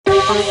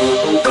Good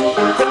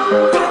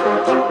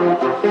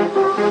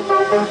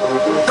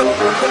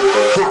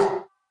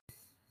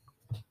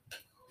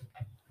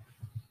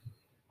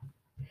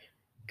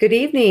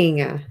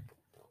evening.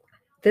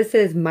 This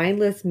is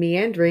Mindless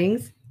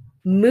Meanderings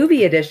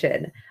Movie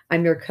Edition.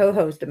 I'm your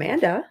co-host,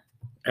 Amanda.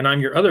 And I'm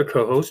your other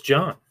co-host,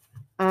 John.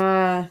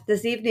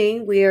 This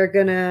evening, we are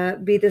going to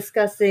be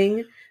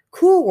discussing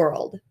Cool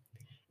World.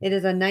 It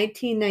is a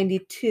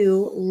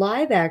 1992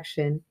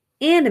 live-action,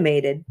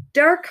 animated,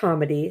 dark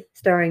comedy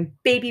starring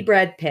baby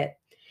Brad Pitt.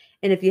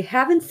 And if you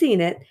haven't seen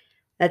it,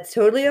 that's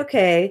totally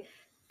okay,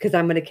 because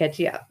I'm going to catch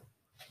you up.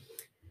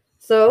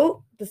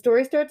 So, the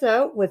story starts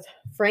out with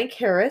Frank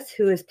Harris,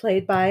 who is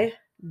played by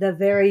the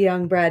very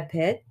young Brad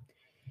Pitt.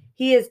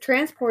 He is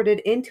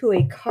transported into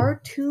a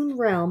cartoon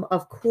realm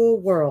of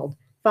Cool World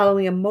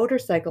following a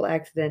motorcycle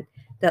accident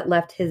that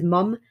left his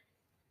mom,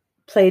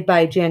 played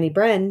by Janny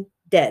Bren,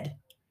 dead.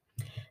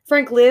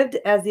 Frank lived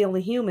as the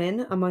only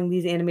human among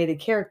these animated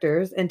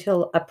characters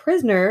until a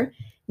prisoner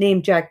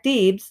named Jack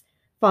Deebs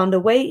found a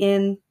way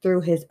in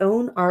through his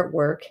own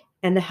artwork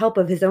and the help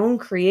of his own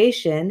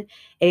creation,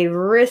 a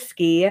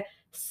risky,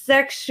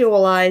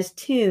 sexualized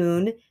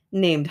tune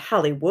named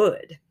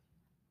Hollywood,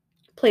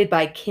 played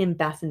by Kim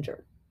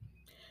Basinger.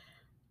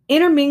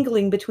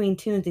 Intermingling between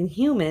tunes and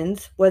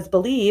humans was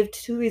believed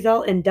to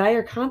result in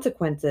dire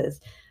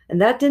consequences,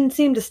 and that didn't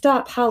seem to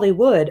stop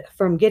Hollywood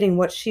from getting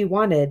what she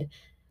wanted.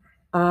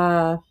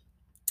 That's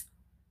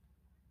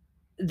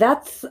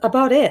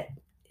about it.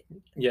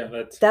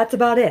 Yeah, that's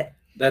about it.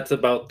 That's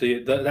about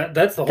that's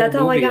the whole that's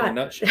movie all I got. In a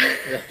nutshell.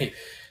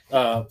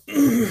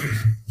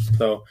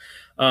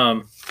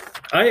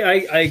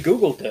 I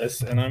googled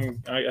this, and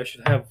I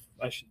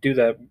should do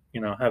that.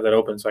 Have that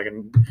open so I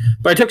can.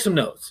 But I took some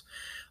notes.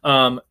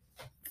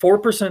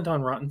 4%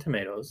 on Rotten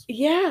Tomatoes.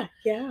 Yeah.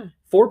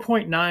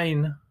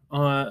 4.9%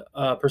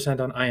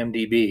 on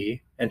IMDb,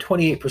 and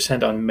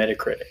 28% on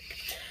Metacritic.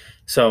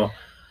 So,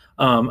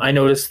 I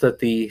noticed that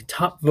the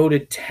top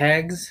voted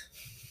tags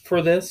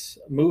for this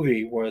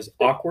movie was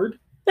awkward,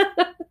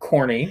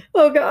 corny,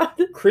 oh god,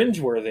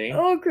 cringeworthy,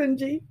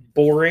 cringy,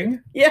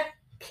 boring, yeah,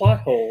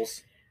 plot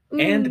holes,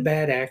 and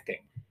bad acting.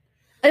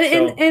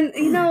 And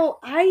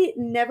I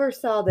never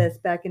saw this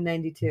back in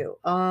 92.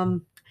 I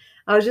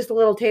was just a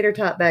little tater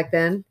tot back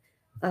then.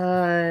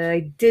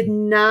 I did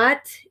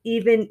not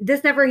even,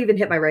 this never even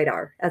hit my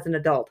radar as an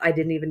adult. I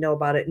didn't even know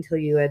about it until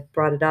you had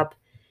brought it up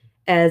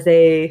as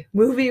a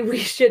movie we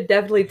should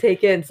definitely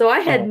take in. So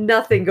I had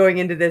nothing going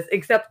into this,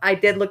 except I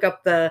did look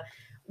up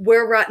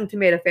where Rotten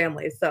Tomato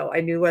families. So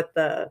I knew what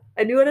I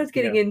was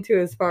getting into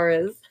as far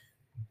as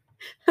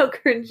how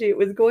cringy it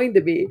was going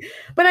to be.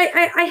 But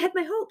I had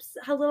my hopes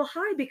a little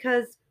high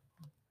because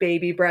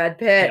baby Brad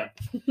Pitt.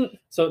 Yeah.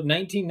 So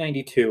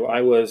 1992,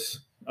 I was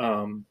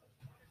 9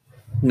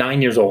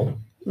 years old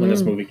when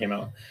this movie came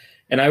out,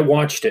 and I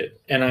watched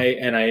it, and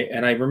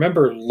I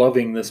remember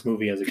loving this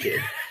movie as a kid,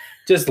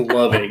 just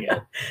loving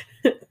it.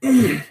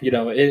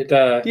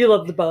 You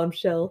love the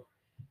bombshell.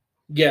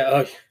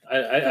 Yeah,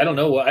 I don't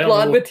know. I don't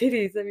blonde know with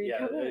titties. I mean,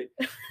 come on.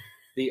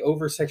 The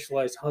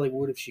over-sexualized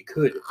Hollywood if she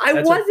could.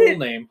 That's her full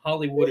name,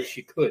 Hollywood if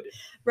she could.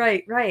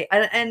 Right.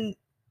 And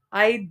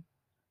I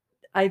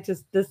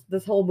just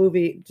this whole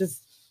movie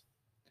just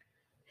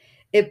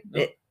it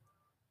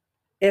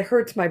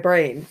hurts my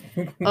brain.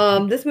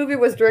 This movie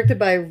was directed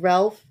by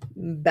Ralph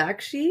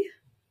Bakshi.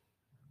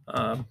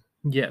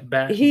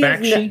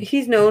 Bakshi.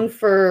 He's known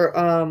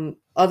for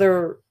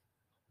other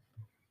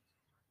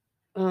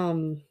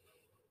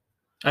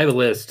I have a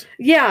list.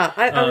 Yeah,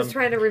 I was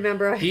trying to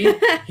remember. he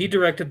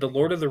directed the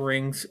Lord of the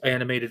Rings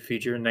animated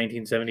feature in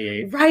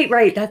 1978.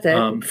 Right, that's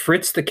it.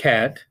 Fritz the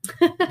Cat.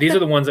 These are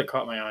the ones that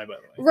caught my eye, by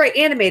the way. Right,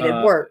 animated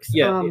works.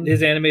 Yeah,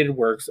 his animated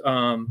works.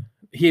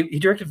 He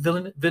directed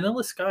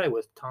Vanilla Sky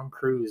with Tom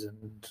Cruise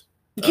and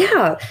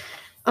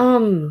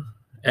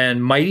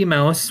and Mighty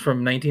Mouse from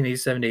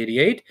 1987 to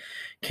 88,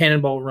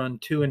 Cannonball Run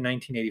 2 in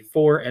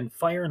 1984, and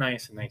Fire and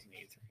Ice in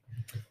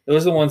 1983.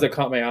 Those are the ones that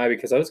caught my eye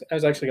because I was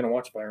actually going to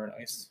watch Fire and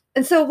Ice.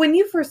 And so when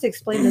you first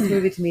explained this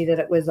movie to me that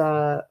it was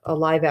a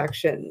live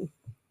action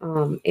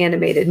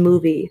animated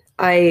movie,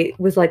 I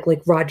was like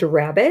Roger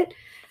Rabbit.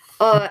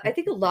 I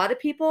think a lot of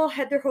people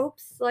had their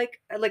hopes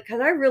because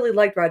I really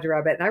liked Roger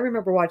Rabbit, and I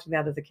remember watching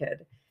that as a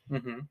kid.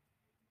 Mm-hmm.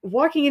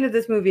 Walking into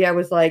this movie, I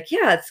was like,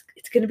 yeah,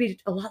 it's going to be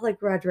a lot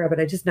like Roger Rabbit.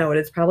 I just know it.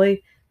 It's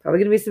probably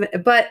going to be some,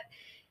 but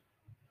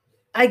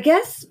I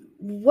guess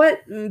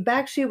what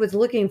Bakshi was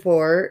looking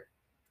for,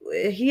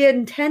 he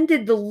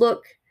intended the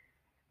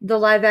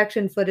live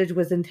action footage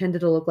was intended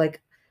to look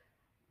like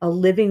a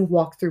living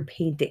walkthrough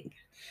painting.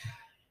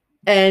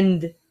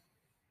 And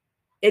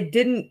it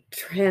didn't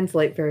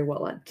translate very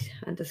well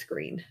onto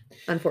screen,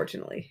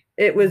 unfortunately.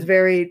 It was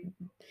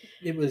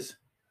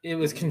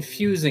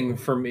confusing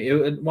for me.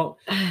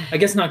 I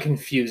guess not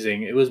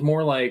confusing. It was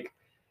more like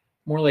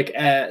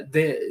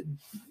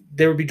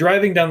they would be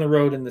driving down the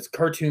road in this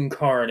cartoon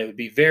car, and it would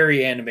be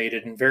very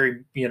animated and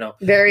very,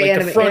 very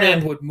like the front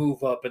end would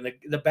move up, and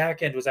the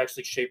back end was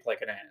actually shaped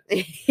like an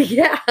ant.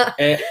 Yeah.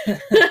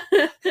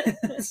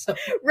 So,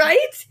 right?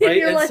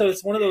 Right. And so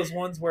it's one of those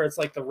ones where it's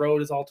like the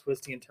road is all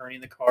twisty and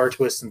turning, the car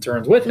twists and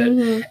turns with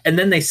it. And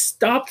then they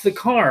stop the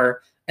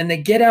car and they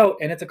get out,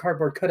 and it's a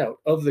cardboard cutout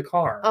of the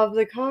car.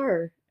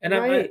 And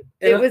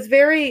it was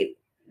very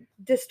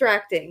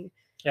distracting.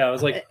 Yeah, I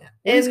was like,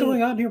 what is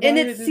going on here? And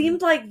it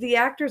seemed like the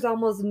actors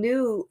almost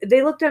knew.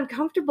 They looked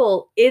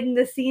uncomfortable in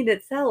the scene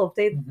itself.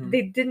 They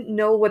didn't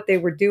know what they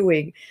were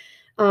doing.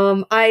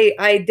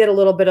 I did a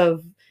little bit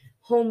of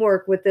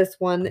homework with this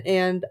one,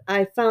 and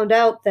I found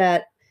out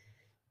that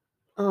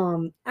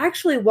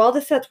actually, while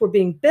the sets were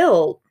being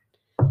built,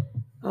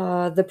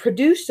 the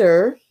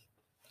producer,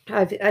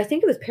 I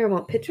think it was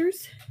Paramount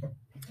Pictures.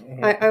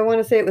 I want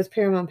to say it was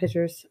Paramount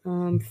Pictures.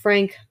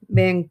 Frank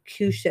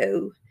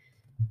Mancuso.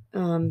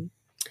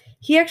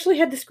 He actually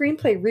had the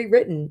screenplay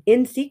rewritten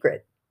in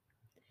secret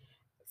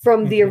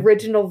from the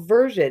original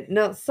version.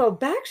 No, so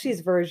Bakshi's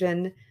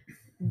version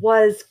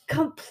was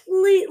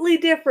completely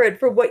different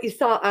from what you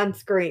saw on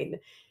screen.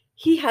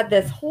 He had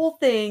this whole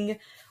thing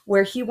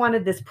where he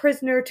wanted this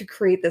prisoner to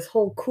create this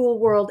whole cool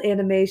world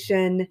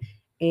animation,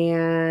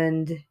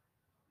 and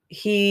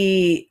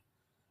he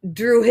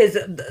drew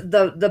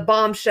the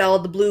bombshell,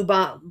 the blue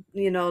bomb,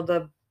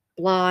 the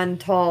blonde,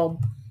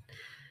 tall,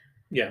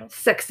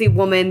 sexy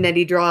woman that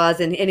he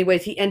draws. And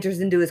anyways, he enters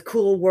into his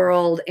cool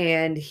world,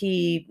 and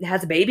he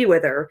has a baby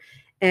with her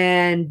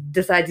and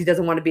decides he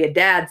doesn't want to be a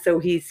dad. So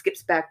he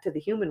skips back to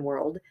the human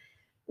world,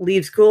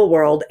 leaves cool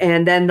world.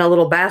 And then the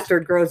little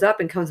bastard grows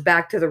up and comes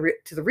back to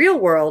the real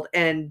world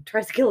and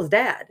tries to kill his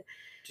dad.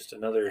 Just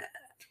another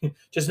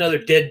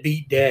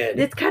deadbeat dad.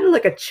 It's kind of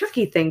like a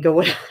Chucky thing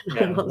going on.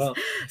 Yeah, well,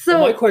 so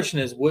my question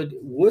is,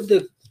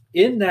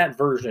 in that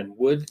version,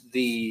 would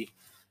his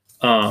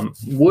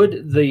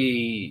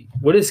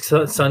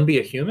son be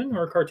a human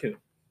or a cartoon?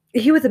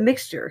 He was a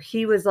mixture.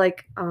 He was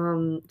like,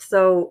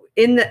 so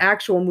in the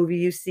actual movie,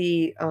 you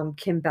see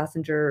Kim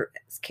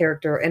Basinger's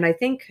character, and I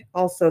think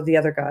also the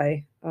other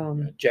guy,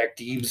 Jack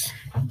Deebs,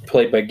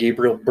 played by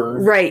Gabriel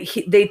Byrne. Right.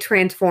 They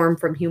transform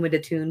from human to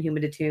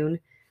tune.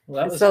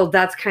 Well, so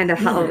that's kind of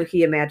how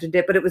he imagined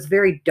it, but it was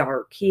very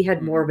dark. He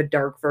had more of a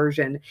dark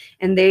version,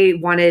 and they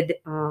wanted,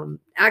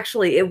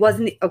 actually, it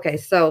wasn't, okay,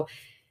 so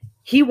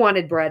he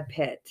wanted Brad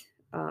Pitt.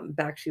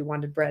 Bakshi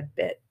wanted Brad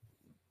Pitt,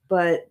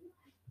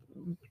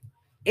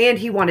 and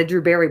he wanted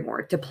Drew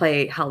Barrymore to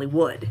play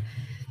Hollywood.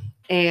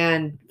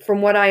 And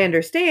from what I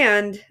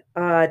understand,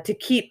 to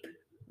keep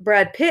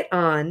Brad Pitt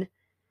on,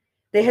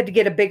 they had to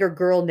get a bigger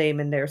girl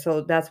name in there.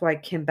 So that's why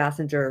Kim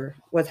Basinger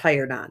was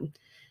hired on.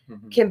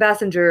 Kim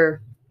Basinger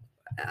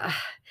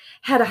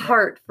had a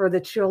heart for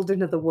the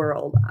children of the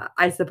world,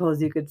 I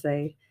suppose you could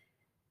say.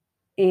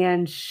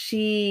 And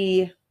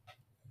she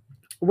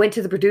went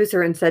to the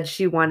producer and said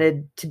she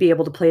wanted to be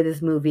able to play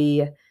this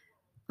movie.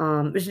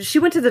 She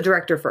went to the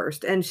director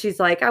first, and she's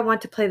like, I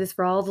want to play this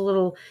for all the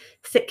little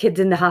sick kids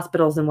in the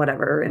hospitals and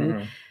whatever.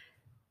 And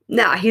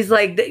he's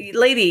like,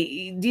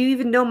 lady, do you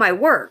even know my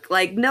work?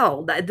 Like,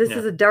 no, this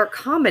is a dark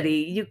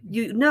comedy.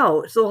 You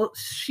know. So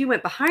she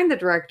went behind the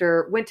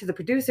director, went to the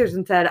producers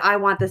and said, I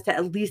want this to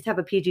at least have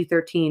a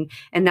PG-13.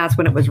 And that's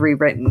when it was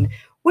rewritten,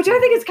 which I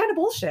think is kind of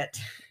bullshit.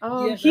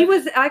 He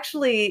was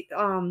actually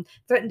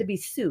threatened to be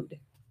sued.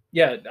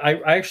 Yeah, I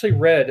actually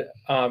read,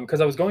 because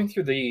I was going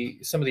through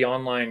some of the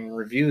online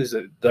reviews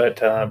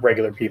that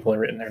regular people have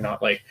written.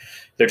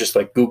 They're just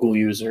like Google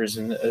users,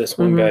 and this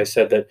one guy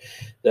said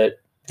that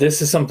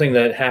this is something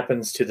that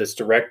happens to this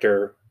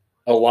director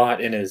a lot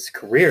in his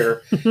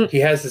career. He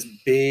has this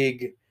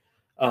big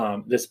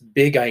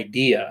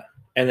idea,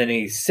 and then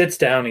he sits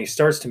down and he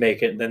starts to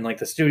make it, and then like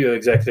the studio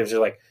executives are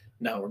like,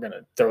 no, we're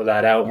gonna throw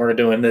that out, and we're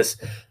doing this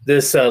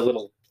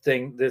little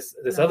thing, this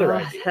other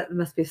idea. That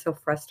must be so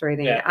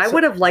frustrating. Yeah, I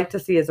would have liked to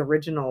see his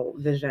original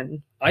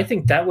vision. I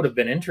think that would have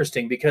been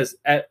interesting, because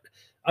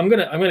I'm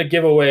gonna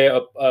give away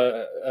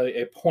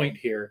a point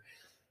here.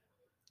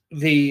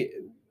 The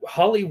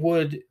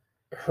Hollywood,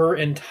 her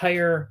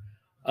entire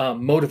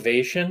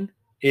motivation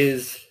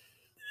is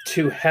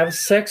to have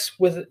sex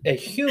with a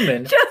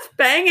human, just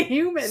bang a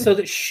human, so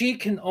that she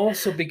can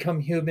also become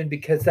human,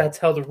 because that's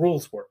how the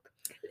rules work.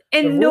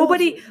 And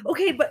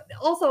okay, but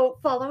also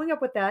following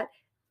up with that,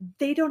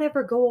 they don't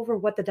ever go over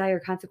what the dire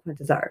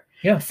consequences are.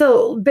 Yeah.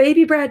 So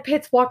baby Brad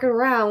Pitt's walking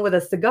around with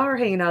a cigar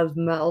hanging out of his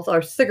mouth,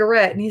 or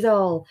cigarette, and he's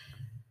all,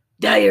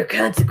 dire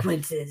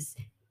consequences.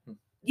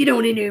 You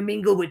don't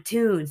intermingle with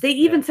tunes. They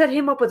even set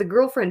him up with a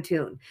girlfriend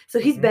tune. So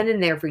he's been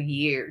in there for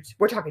years.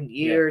 We're talking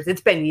years. Yeah.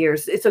 It's been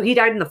years. So he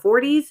died in the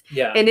 40s.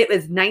 Yeah. And it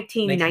was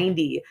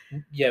 1990.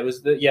 Yeah, it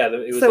was it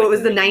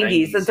was the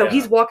 90s. And so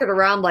he's walking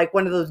around like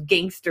one of those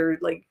gangster,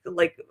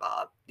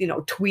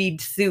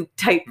 tweed suit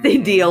type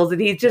deals.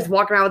 And he's just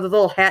walking around with his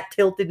little hat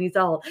tilted, and he's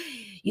all,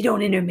 you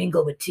don't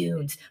intermingle with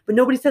tunes. But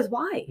nobody says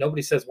why.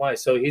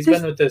 So he's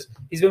been with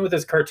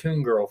this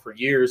cartoon girl for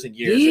years and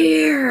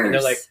years. And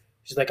they're like,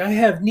 she's like, I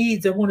have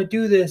needs. I want to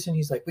do this. And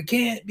he's like, we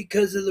can't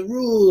because of the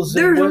rules.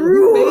 There's rules.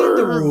 Who made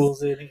the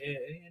rules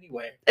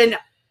anyway?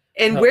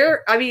 And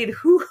where, I mean,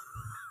 who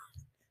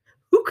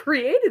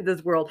created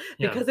this world?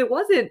 Because it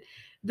wasn't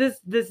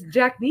this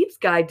Jack Neeps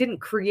guy didn't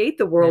create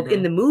the world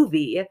in the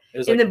movie.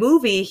 In the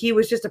movie, he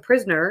was just a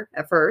prisoner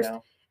at first. Yeah.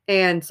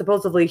 And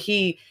supposedly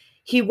he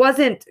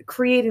wasn't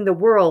creating the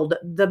world.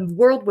 The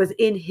world was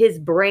in his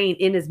brain,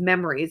 in his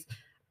memories.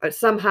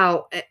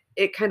 Somehow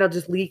it kind of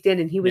just leaked in,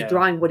 and he was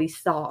drawing what he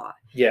saw.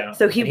 Yeah.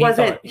 So he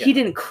he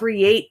didn't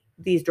create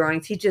these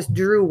drawings. He just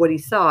drew what he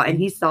saw, and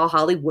he saw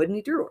Hollywood and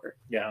he drew her.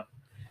 Yeah.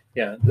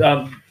 Yeah.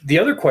 The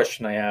other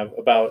question I have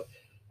about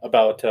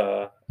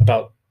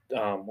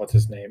what's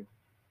his name?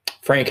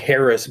 Frank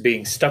Harris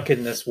being stuck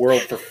in this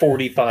world for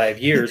 45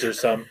 years or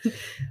some.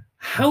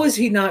 How is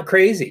he not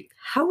crazy?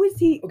 How is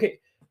he? Okay.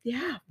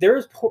 Yeah.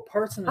 There's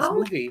parts in this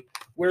movie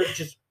where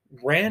just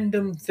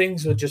random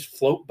things would just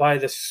float by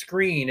the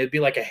screen. It'd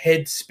be like a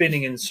head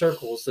spinning in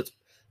circles. That's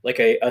like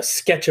a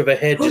sketch of a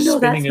head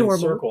spinning in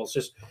circles.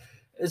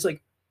 It's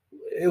like,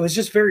 it was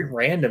just very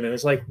random. It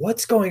was like,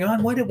 what's going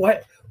on?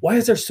 Why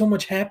is there so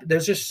much happen?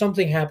 There's just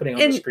something happening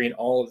on the screen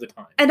all of the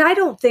time. And I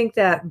don't think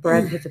that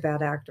Brad Pitt's a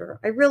bad actor.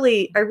 I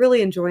really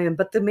enjoy him,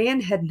 but the man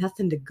had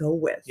nothing to go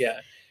with. Yeah.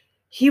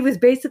 He was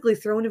basically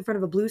thrown in front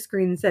of a blue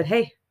screen and said,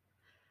 hey,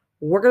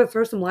 we're going to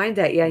throw some lines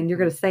at you and you're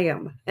going to say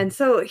them. And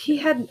so he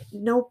had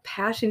no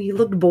passion. He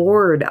looked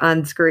bored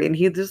on screen.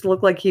 He just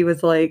looked like he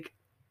was like,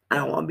 I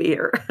don't want to be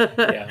here.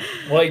 Yeah.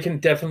 Well, you can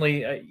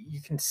definitely,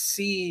 you can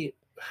see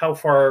how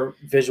far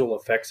visual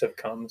effects have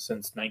come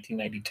since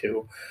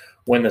 1992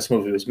 when this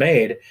movie was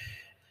made,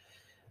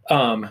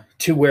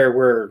 to where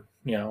we're,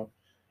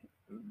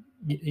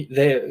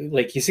 they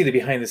like, you see the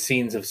behind the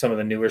scenes of some of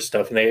the newer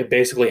stuff, and they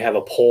basically have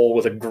a pole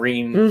with a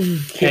green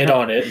head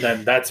on it, and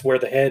then that's where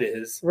the head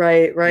is.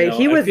 Right.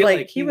 He was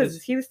like he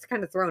was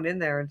kind of thrown in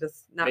there and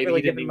just not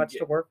really given much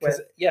to work with.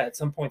 Yeah, at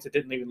some points it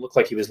didn't even look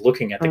like he was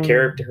looking at the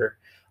character.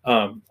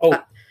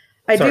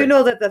 I do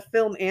know that the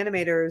film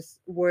animators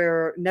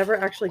were never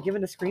actually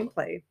given a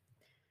screenplay.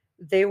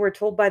 They were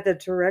told by the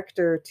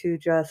director to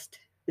just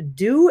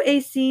do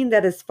a scene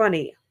that is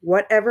funny,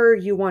 whatever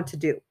you want to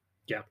do.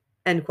 Yeah.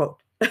 End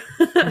quote.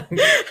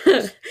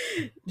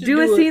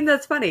 do a scene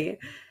that's funny.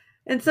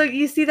 And so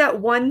you see that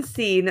one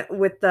scene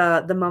with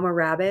the mama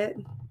rabbit.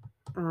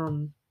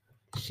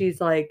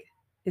 She's like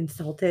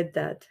insulted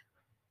that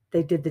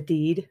they did the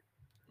deed.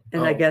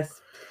 And I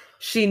guess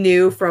she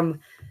knew from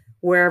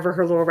wherever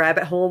her little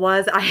rabbit hole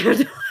was. I have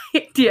no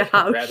idea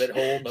how. Rabbit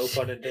hole, no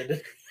pun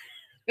intended.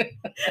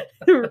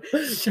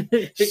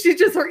 She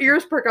just, her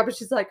ears perk up and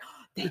she's like,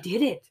 they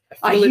did it.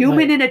 A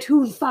human in a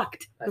tune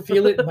fucked. I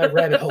feel it in my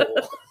rabbit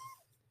hole.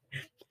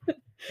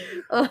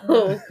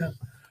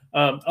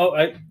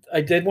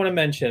 I did want to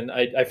mention,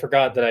 I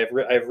forgot that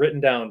I've written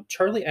down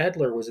Charlie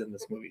Adler was in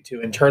this movie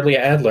too, and Charlie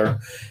Adler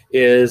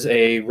is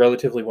a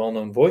relatively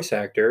well-known voice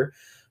actor.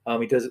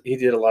 He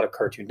did a lot of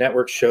Cartoon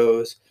Network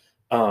shows.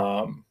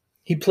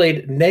 He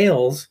played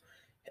Nails,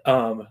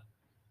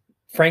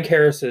 Frank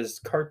Harris's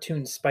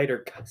cartoon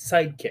spider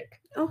sidekick.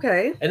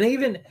 Okay.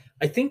 And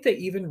I think they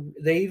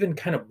even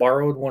kind of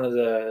borrowed one of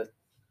the,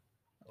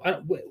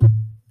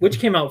 which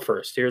came out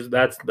first?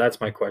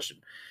 That's my question.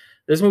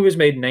 This movie was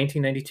made in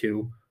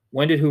 1992.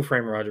 When did Who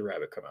Framed Roger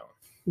Rabbit come out?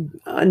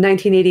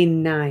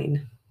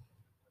 1989.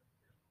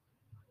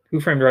 Who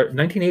Framed Roger?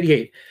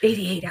 1988.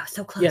 88. I was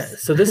so close. Yeah.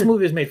 So this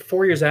movie was made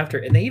 4 years after,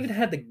 and they even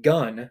had the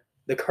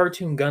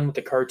cartoon gun with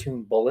the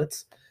cartoon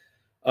bullets.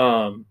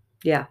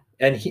 Yeah.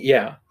 And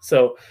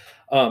So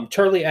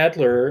Charlie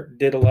Adler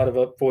did a lot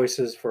of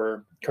voices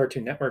for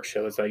Cartoon Network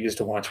shows I used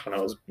to watch when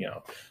I was,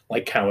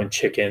 like Cow and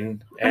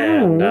Chicken.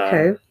 And,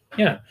 okay.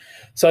 Yeah.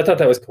 So I thought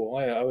that was cool.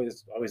 I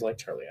always liked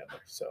Charlie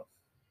Adler. So,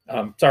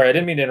 sorry, I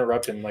didn't mean to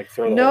interrupt and like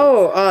throw the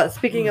No,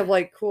 speaking of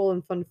like cool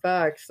and fun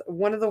facts,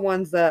 one of the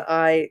ones that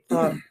I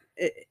thought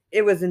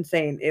it was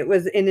insane. It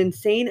was an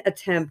insane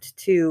attempt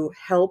to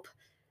help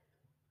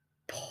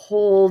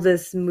pull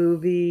this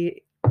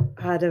movie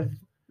out of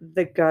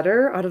the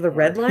gutter, out of the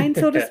red line,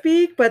 so to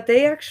speak. But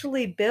they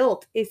actually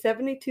built a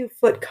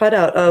 72-foot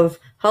cutout of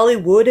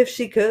Hollywood if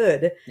she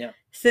could,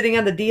 sitting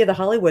on the D of the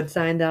Hollywood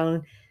sign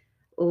down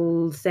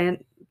where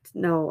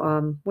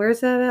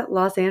is that at?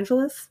 Los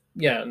Angeles?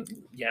 Yeah.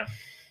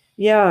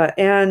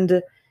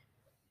 And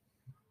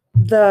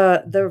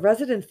the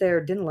residents there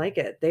didn't like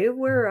it. They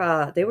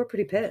were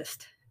pretty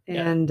pissed.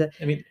 And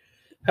I mean,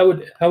 how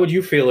would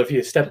you feel if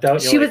you stepped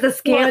out? She was a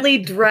scantily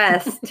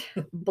dressed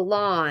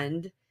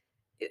blonde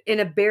in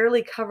a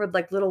barely covered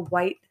like little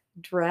white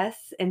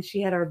dress, and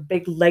she had her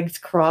big legs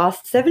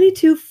crossed,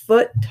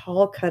 72-foot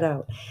tall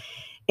cutout.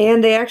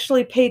 And they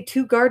actually paid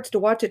 2 guards to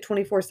watch it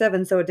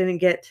 24/7 so it didn't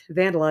get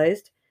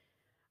vandalized.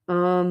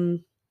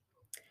 And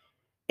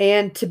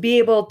to be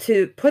able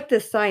to put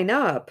this sign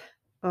up,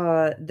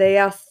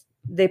 they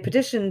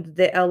petitioned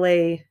the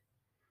LA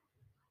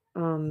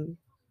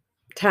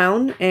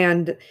town,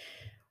 and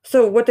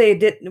so what they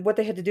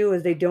had to do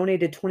is they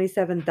donated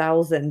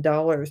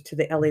 $27,000 to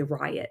the LA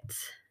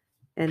riots.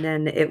 And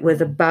then it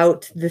was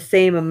about the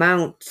same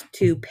amount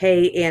to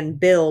pay and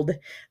build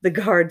the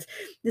guards.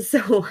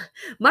 So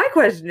my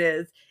question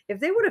is, if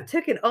they would have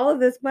taken all of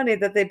this money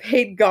that they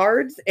paid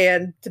guards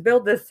and to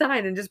build this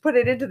sign and just put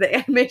it into the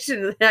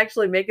animation and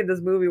actually making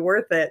this movie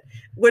worth it,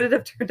 would it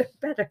have turned out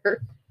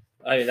better?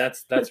 I mean,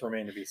 that's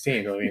remained to be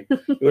seen. I mean,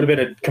 it would have been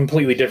a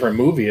completely different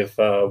movie if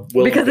Willem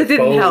because it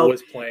didn't Dafoe help.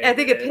 was playing. I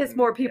think it pissed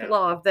more people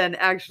off than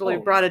actually Oh.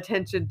 brought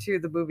attention to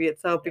the movie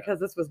itself because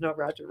this was no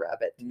Roger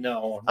Rabbit.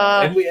 No.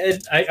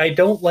 And I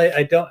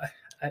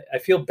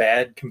feel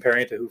bad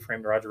comparing it to Who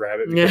Framed Roger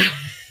Rabbit. Yeah.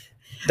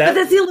 But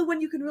that's the only one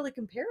you can really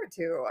compare it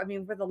to. I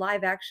mean, for the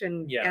live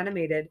action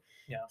animated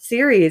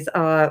series,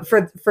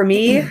 for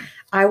me,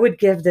 I would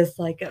give this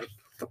like a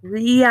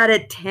 3 out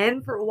of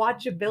 10 for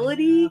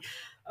watchability.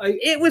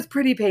 It was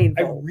pretty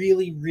painful. I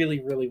really,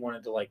 really, really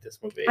wanted to like this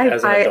movie.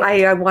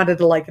 I wanted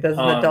to like it as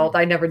an adult.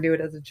 I never knew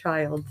it as a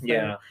child. So.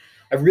 Yeah,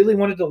 I really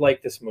wanted to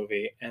like this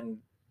movie,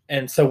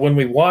 and so when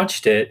we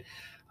watched it,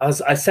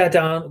 I sat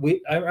down.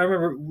 I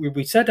remember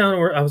we sat down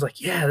and I was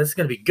like, yeah, this is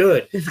gonna be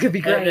good. It's gonna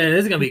be great. And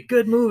this is gonna be a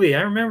good movie.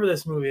 I remember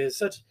this movie. It's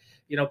such,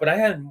 but I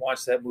hadn't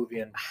watched that movie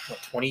in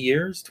 20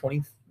 years.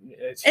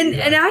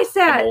 And I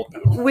sat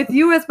with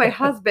you as my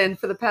husband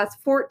for the past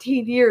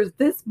 14 years.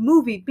 This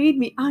movie made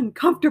me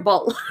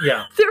uncomfortable.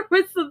 Yeah. There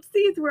were some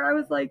scenes where I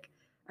was like,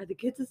 are the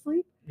kids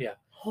asleep? Yeah.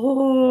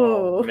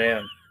 Oh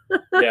man.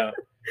 Yeah.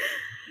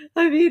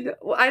 I mean,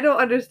 I don't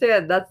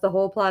understand. That's the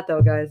whole plot,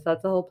 though, guys.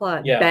 That's the whole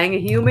plot. Yeah. Bang a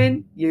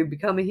human, you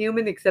become a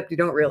human, except you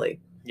don't really.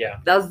 Yeah.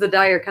 That was the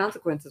dire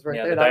consequences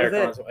right there.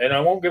 That was it. And I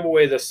won't give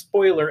away the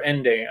spoiler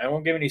ending. I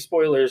won't give any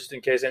spoilers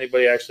in case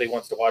anybody actually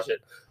wants to watch it.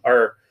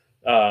 Our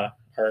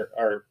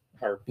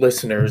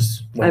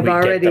listeners. I've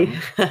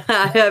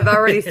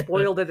already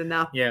spoiled it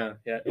enough. Yeah.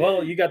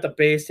 Well, you got the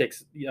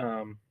basics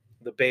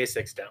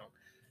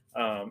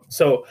down.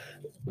 So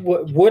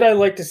would we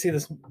like to see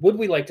this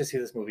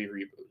movie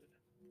rebooted?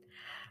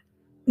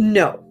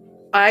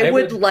 No. I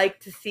would like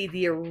to see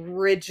the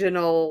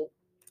original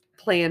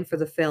plan for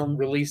the film.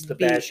 Release the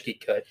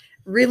Bakshi cut.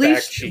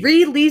 Release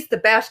the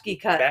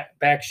Bakshi cut.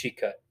 Bakshi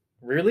cut.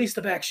 Release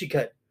the Bakshi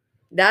cut.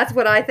 That's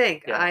what I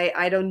think. Yeah.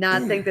 I do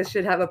not think this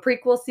should have a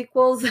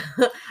sequels.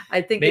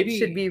 I think it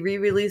should be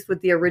re-released with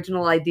the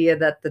original idea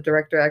that the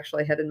director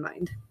actually had in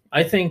mind.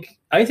 I think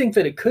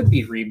that it could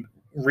be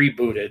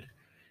rebooted,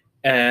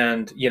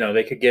 and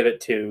they could give it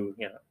to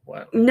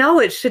No,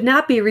 it should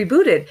not be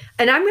rebooted.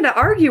 And I'm going to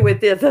argue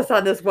with this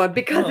on this one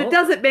because it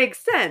doesn't make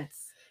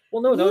sense.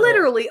 Well, no.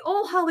 Literally,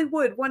 all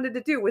Hollywood wanted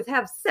to do was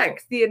have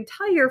sex the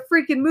entire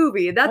freaking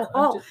movie. And that's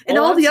all. And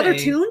all the I'm other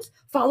saying- tunes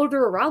followed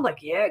her around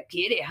like, yeah,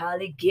 get it,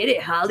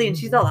 Holly. And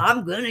she's all,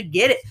 I'm going to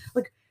get it.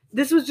 Like,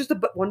 this was just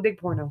one big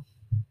porno.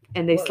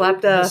 And they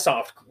slapped a...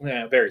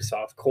 very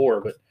soft core,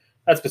 but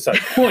that's beside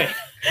the point.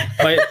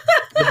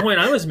 The point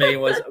I was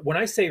making was, when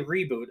I say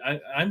reboot,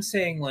 I'm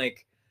saying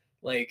like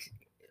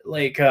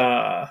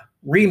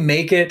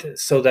remake it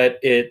so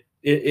that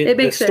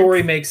the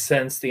story makes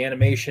sense, the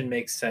animation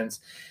makes sense,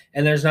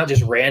 and there's not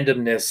just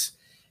randomness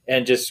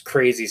and just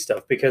crazy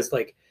stuff, because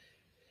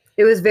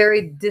it was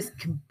very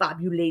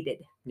discombobulated.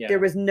 Yeah. There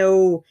was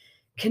no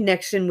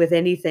connection with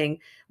anything.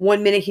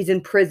 1 minute he's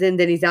in prison,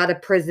 then he's out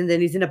of prison, then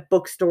he's in a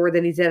bookstore,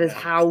 then he's at his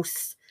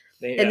house.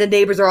 And the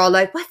neighbors are all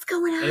like, what's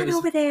going on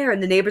over there?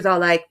 And the neighbors are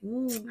like,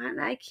 I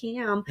like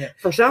him. Yeah.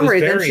 For some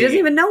reason, she doesn't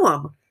even know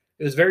him.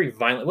 It was very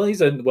violent. Well,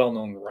 he's a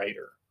well-known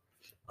writer.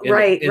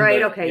 Okay,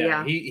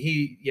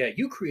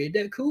 you created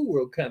that Cool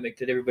World comic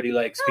that everybody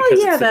likes because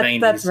it's the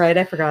 90s. That's right.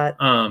 I forgot.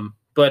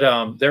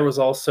 But there was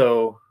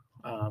also,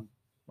 what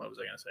was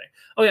I going to say?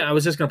 Oh yeah, I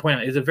was just going to point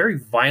out, it's a very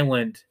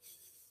violent,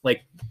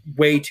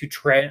 way to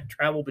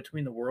travel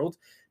between the worlds.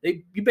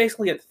 You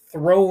basically get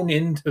thrown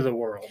into the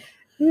world.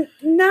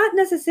 Not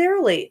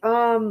necessarily.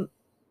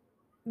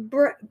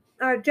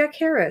 Jack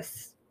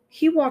Harris,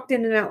 he walked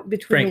in and out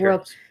between the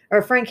world,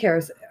 or Frank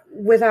Harris,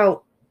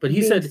 without. But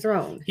he said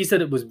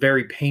it was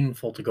very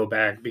painful to go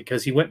back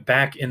because he went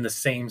back in the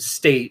same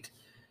state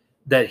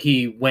that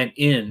he went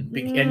in,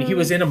 and he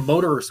was in a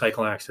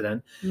motorcycle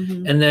accident,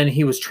 and then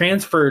he was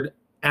transferred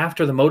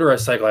after the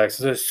motorcycle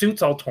accident. His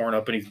suit's all torn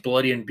up and he's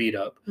bloody and beat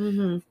up,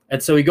 and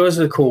so he goes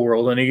to the Cool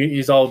World and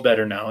he's all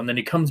better now, and then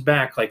he comes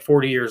back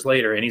 40 years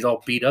later and he's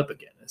all beat up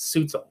again. His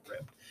suit's all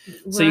ripped.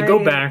 Right. So you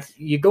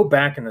go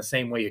back in the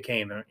same way you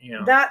came.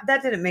 That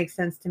didn't make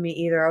sense to me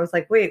either. I was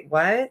like, wait,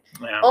 what?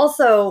 Yeah.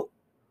 Also.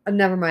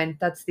 Never mind.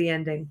 That's the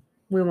ending.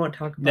 We won't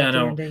talk about the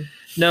ending.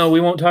 No, we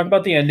won't talk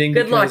about the ending.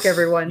 Good luck,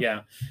 everyone.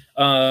 Yeah.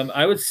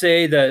 I would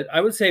say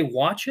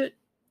watch it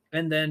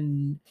and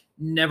then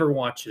never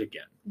watch it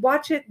again.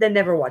 Watch it, then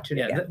never watch it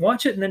again.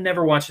 Watch it and then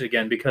never watch it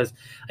again, because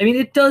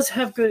it does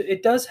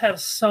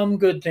have some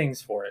good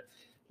things for it.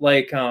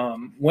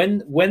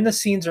 When the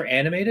scenes are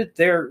animated,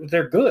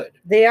 they're good.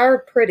 They are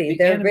pretty.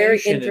 They're very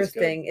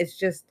interesting. It's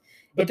just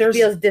it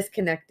feels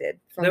disconnected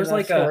from the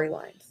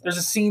storylines. There's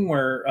a scene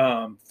where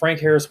Frank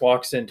Harris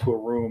walks into a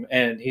room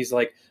and he's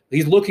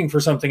looking for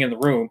something in the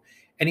room,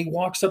 and he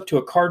walks up to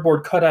a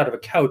cardboard cutout of a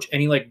couch,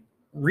 and he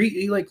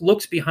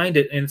looks behind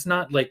it, and it's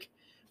not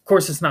Of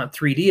course, it's not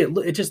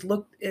 3D. It just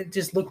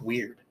looked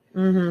weird.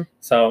 Mm-hmm.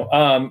 So,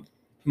 I'm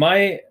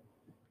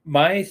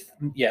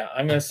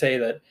gonna say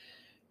that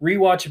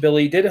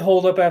rewatchability, did it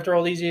hold up after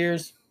all these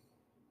years?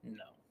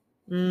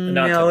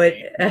 No.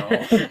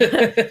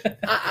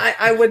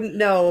 I wouldn't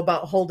know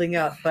about holding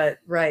up, but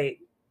right.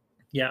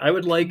 Yeah, I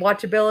would like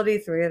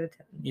watchability 3 out of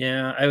 10.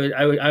 Yeah,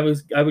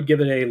 I would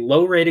give it a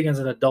low rating as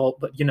an adult,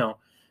 but 10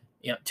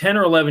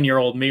 or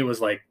 11-year-old me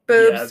was like,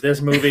 boobs. Yeah, this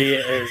movie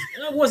it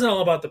wasn't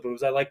all about the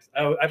boobs. I've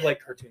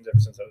liked cartoons ever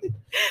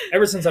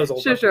since I was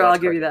old. Sure, I'll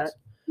give you that.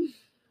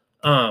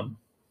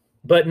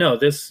 But no,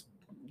 this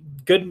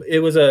good. It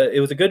was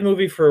a good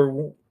movie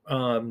for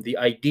the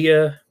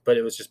idea, but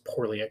it was just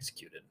poorly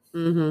executed.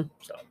 Mm-hmm.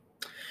 So,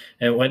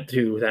 and it went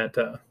to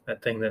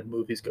that thing that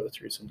movies go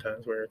through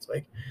sometimes, where it's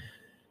like,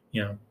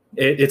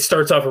 it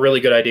starts off a really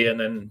good idea and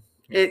then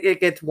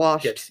it gets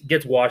washed.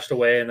 Gets washed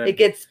away, and then it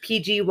gets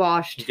PG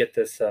washed. You get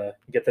this.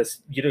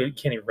 You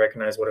can't even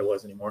recognize what it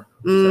was anymore.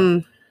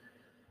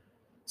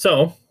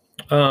 So,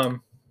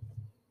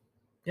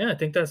 yeah, I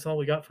think that's all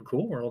we got for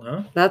Cool World,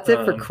 huh? That's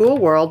it for Cool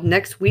World.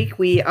 Next week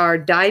we are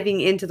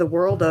diving into the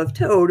world of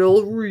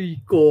Total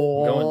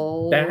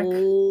Recall. Going back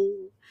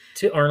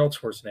to Arnold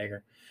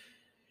Schwarzenegger.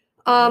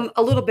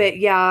 A little bit,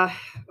 yeah.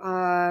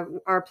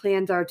 Our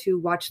plans are to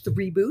watch the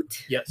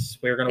reboot. Yes,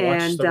 we're going to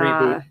watch the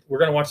reboot. We're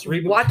going to watch the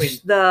reboot.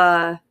 Watch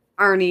the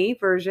Arnie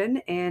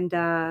version and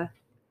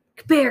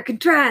compare,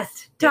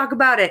 contrast, talk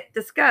about it,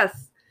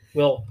 discuss.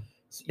 Well,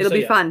 it'll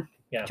be fun.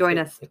 Yeah, join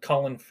us.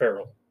 Colin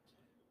Farrell.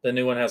 The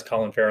new one has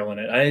Colin Farrell in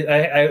it.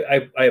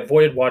 I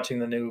avoided watching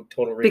the new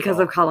Total Recall because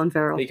of Colin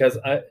Farrell. Because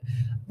I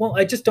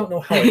just don't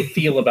know how I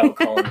feel about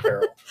Colin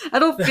Farrell. I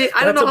don't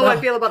know how I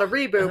feel about a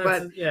reboot,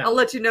 but I'll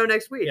let you know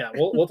next week. Yeah,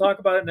 we'll talk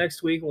about it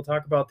next week. We'll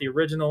talk about the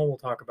original. We'll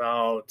talk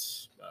about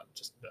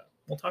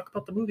we'll talk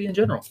about the movie in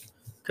general,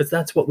 because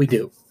that's what we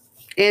do.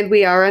 And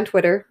we are on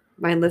Twitter,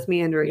 Mindless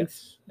Meanderings.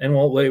 Yes. And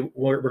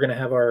we're going to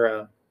have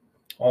our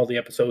all the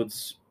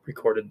episodes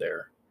recorded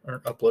there or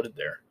uploaded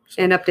there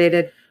and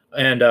updated.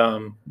 And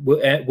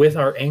with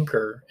our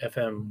Anchor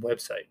FM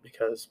website,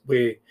 because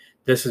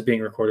this is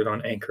being recorded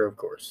on Anchor, of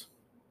course.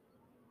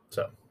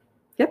 So,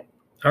 yep.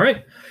 All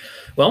right.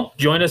 Well,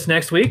 join us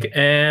next week,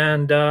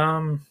 and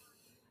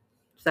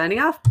signing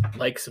off.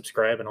 Like,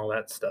 subscribe, and all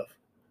that stuff.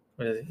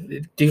 Do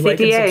you CTA. Like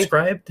and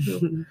subscribe?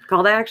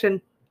 Call to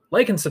action.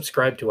 Like and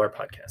subscribe to our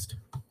podcast.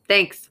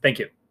 Thanks. Thank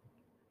you.